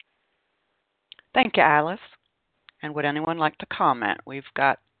 Thank you, Alice. And would anyone like to comment? We've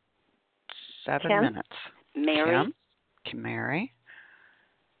got 7 minutes. Mary. Kim, Mary.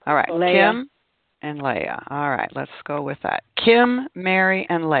 All right, Leah. Kim and Leah. All right, let's go with that. Kim, Mary,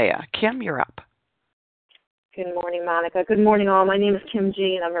 and Leah. Kim, you're up. Good morning, Monica. Good morning, all. My name is Kim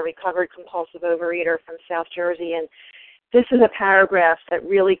G., and I'm a recovered compulsive overeater from South Jersey. And This is a paragraph that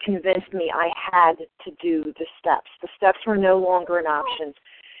really convinced me I had to do the steps. The steps were no longer an option.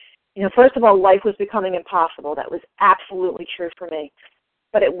 You know, first of all, life was becoming impossible. That was absolutely true for me.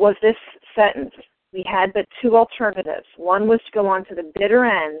 But it was this sentence. We had but two alternatives. One was to go on to the bitter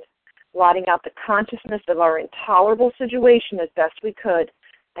end, blotting out the consciousness of our intolerable situation as best we could,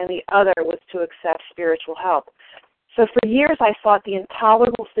 and the other was to accept spiritual help. So for years I thought the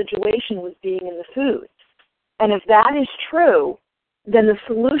intolerable situation was being in the food. And if that is true, then the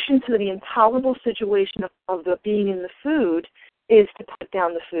solution to the intolerable situation of the being in the food is to put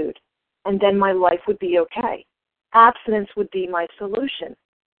down the food. And then my life would be okay. Abstinence would be my solution.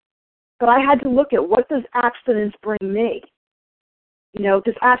 But I had to look at, what does abstinence bring me? You know,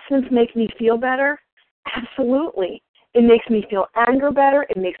 does abstinence make me feel better? Absolutely. It makes me feel anger better.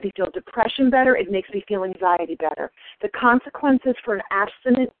 It makes me feel depression better. It makes me feel anxiety better. The consequences for an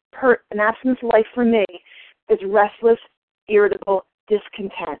abstinence life for me is restless, irritable,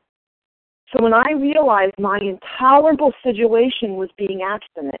 discontent. So when I realized my intolerable situation was being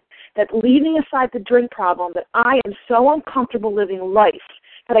abstinent, that leaving aside the drink problem, that I am so uncomfortable living life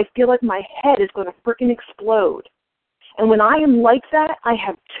that I feel like my head is going to freaking explode. And when I am like that, I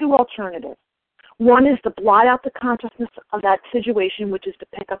have two alternatives. One is to blot out the consciousness of that situation, which is to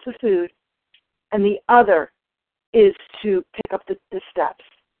pick up the food, and the other is to pick up the steps.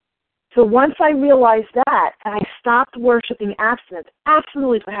 So once I realized that, and I stopped worshiping abstinence,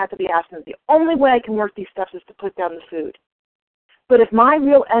 absolutely if I had to be abstinent, the only way I can work these steps is to put down the food. But if my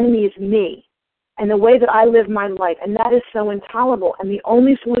real enemy is me, and the way that I live my life, and that is so intolerable, and the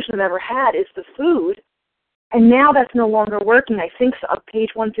only solution I've ever had is the food, and now that's no longer working. I think of page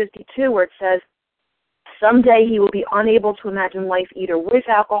 152 where it says, someday he will be unable to imagine life either with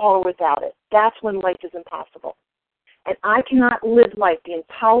alcohol or without it. That's when life is impossible. And I cannot live life. The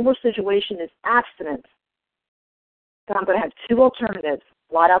intolerable situation is abstinence. So I'm going to have two alternatives.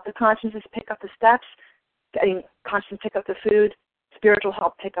 Blot out the consciousness, pick up the steps. Getting consciousness, pick up the food. Spiritual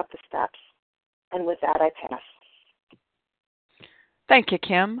help, pick up the steps. And with that, I pass. Thank you,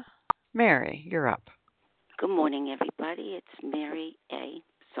 Kim. Mary, you're up. Good morning, everybody. It's Mary A.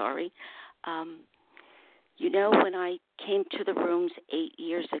 Sorry. You know, when I came to the rooms 8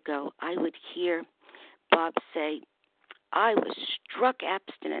 years ago, I would hear Bob say, I was struck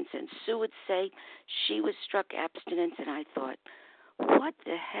abstinence, and Sue would say she was struck abstinence, and I thought, what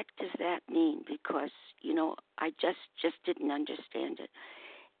the heck does that mean? Because, you know, I just didn't understand it.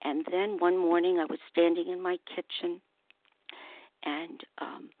 And then one morning I was standing in my kitchen, and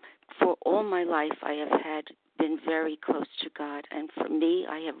for all my life I have been very close to God, and for me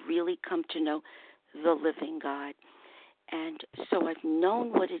I have really come to know the living God. And so I've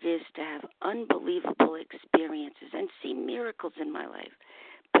known what it is to have unbelievable experiences and see miracles in my life,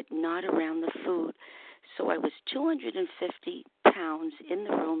 but not around the food. So I was 250 pounds in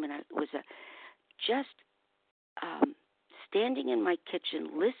the room, and I was just standing in my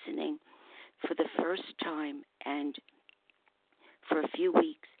kitchen listening for the first time and for a few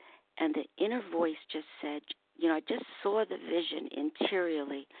weeks. And the inner voice just said, you know, I just saw the vision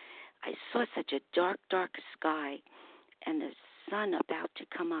interiorly. I saw such a dark, dark sky and the sun about to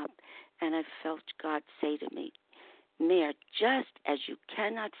come up, and I felt God say to me, Mare, just as you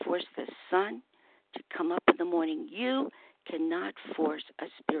cannot force the sun to come up in the morning, you cannot force a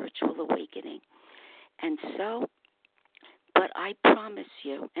spiritual awakening. And so, but I promise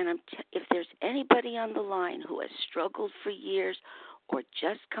you, and if there's anybody on the line who has struggled for years or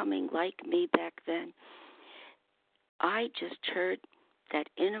just coming like me back then, I just heard that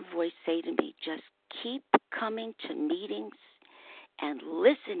inner voice say to me, just keep coming to meetings and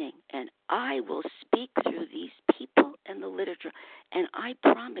listening, and I will speak through these people and the literature, and I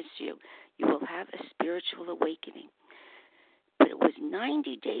promise you, you will have a spiritual awakening. But it was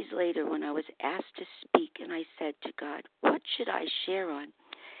 90 days later when I was asked to speak, and I said to God, what should I share on?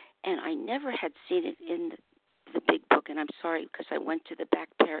 And I never had seen it in the big book, and I'm sorry because I went to the back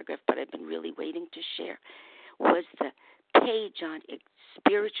paragraph, but I've been really waiting to share, was the page on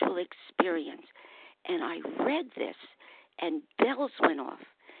spiritual experience. And I read this, and bells went off,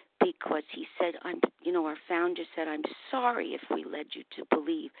 because he said, our founder said, I'm sorry if we led you to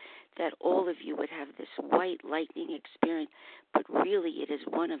believe that all of you would have this white lightning experience, but really it is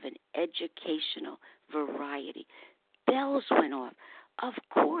one of an educational variety. Bells went off. Of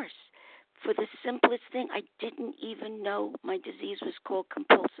course, for the simplest thing, I didn't even know my disease was called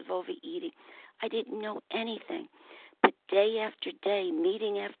compulsive overeating. I didn't know anything. But day after day,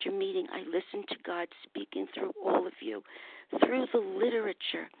 meeting after meeting, I listened to God speaking through all of you, through the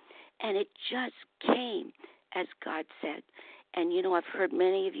literature, and it just came as God said. And, I've heard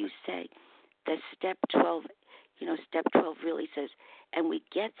many of you say the step 12, step 12 really says, and we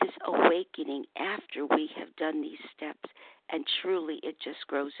get this awakening after we have done these steps, and truly it just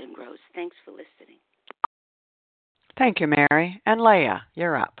grows and grows. Thanks for listening. Thank you, Mary. And Leah,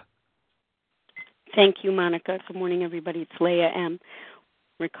 you're up. Thank you, Monica. Good morning, everybody. It's Leah M.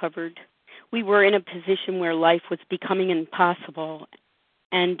 Recovered. We were in a position where life was becoming impossible,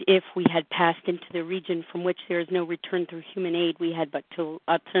 and if we had passed into the region from which there is no return through human aid, we had but two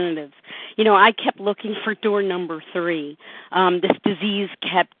alternatives. I kept looking for door number 3. This disease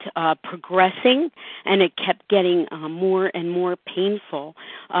kept progressing, and it kept getting more and more painful.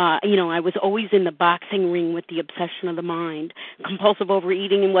 I was always in the boxing ring with the obsession of the mind. Compulsive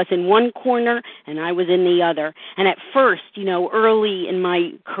overeating was in one corner, and I was in the other. And at first, early in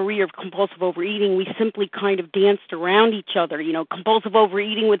my career of compulsive overeating, we simply kind of danced around each other. Compulsive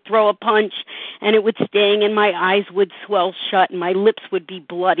overeating would throw a punch, and it would sting, and my eyes would swell shut, and my lips would be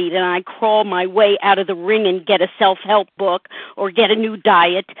bloodied, and I'd crawl my way out of the ring and get a self-help book or get a new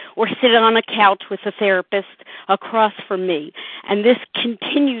diet or sit on a couch with a therapist across from me. And this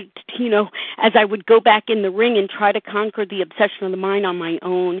continued, as I would go back in the ring and try to conquer the obsession of the mind on my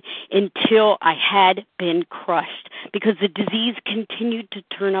own until I had been crushed, because the disease continued to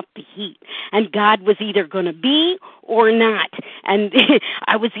turn up the heat, and God was either going to be or not. And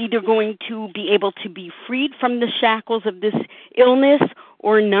I was either going to be able to be freed from the shackles of this illness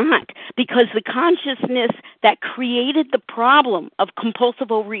or not, because the consciousness that created the problem of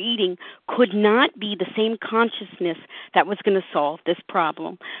compulsive overeating could not be the same consciousness that was going to solve this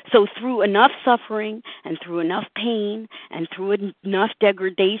problem. So through enough suffering and through enough pain and through enough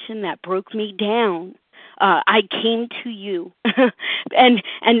degradation that broke me down, I came to you, and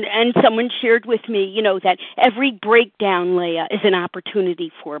someone shared with me, that every breakdown, Leah, is an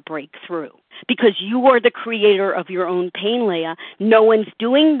opportunity for a breakthrough, because you are the creator of your own pain, Leah. No one's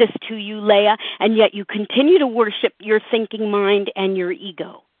doing this to you, Leah, and yet you continue to worship your thinking mind and your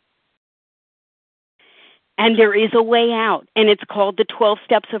ego. And there is a way out, and it's called the 12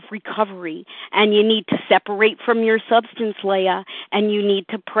 steps of recovery. And you need to separate from your substance, Leah, and you need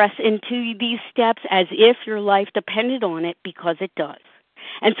to press into these steps as if your life depended on it, because it does.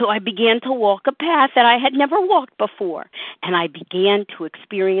 And so I began to walk a path that I had never walked before, and I began to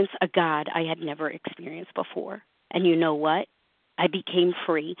experience a God I had never experienced before. And you know what? I became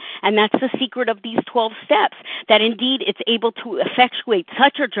free. And that's the secret of these 12 steps, that indeed it's able to effectuate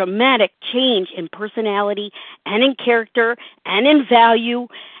such a dramatic change in personality and in character and in value.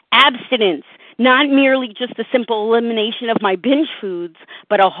 Abstinence, not merely just a simple elimination of my binge foods,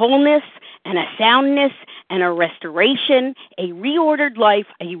 but a wholeness and a soundness and a restoration, a reordered life,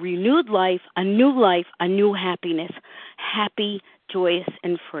 a renewed life, a new happiness, happy, joyous,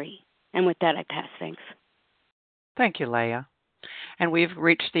 and free. And with that, I pass. Thanks. Thank you, Leah. And we've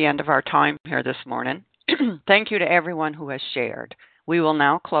reached the end of our time here this morning. Thank you to everyone who has shared. We will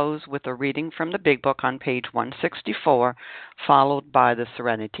now close with a reading from the Big Book on page 164, followed by the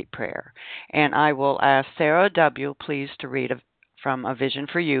Serenity Prayer. And I will ask Sarah W., please, to read from A Vision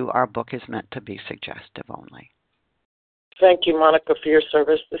for You. Our book is meant to be suggestive only. Thank you, Monica, for your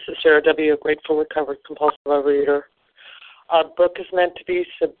service. This is Sarah W., a grateful, recovered, compulsive overeater. Our book is meant to be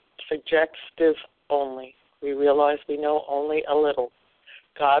suggestive only. We realize we know only a little.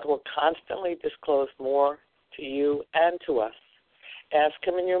 God will constantly disclose more to you and to us. Ask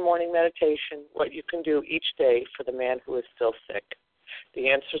Him in your morning meditation what you can do each day for the man who is still sick. The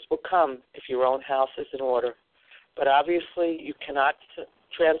answers will come if your own house is in order. But obviously, you cannot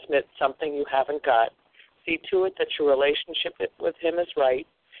transmit something you haven't got. See to it that your relationship with Him is right,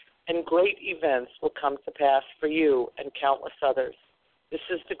 and great events will come to pass for you and countless others. This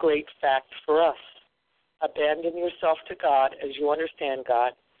is the great fact for us. Abandon yourself to God as you understand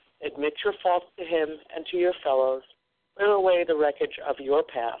God. Admit your faults to Him and to your fellows. Clear away the wreckage of your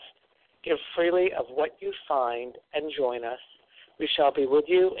past. Give freely of what you find and join us. We shall be with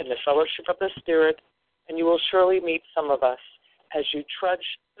you in the fellowship of the Spirit, and you will surely meet some of us as you trudge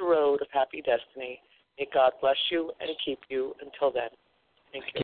the road of happy destiny. May God bless you and keep you until then. Thank you.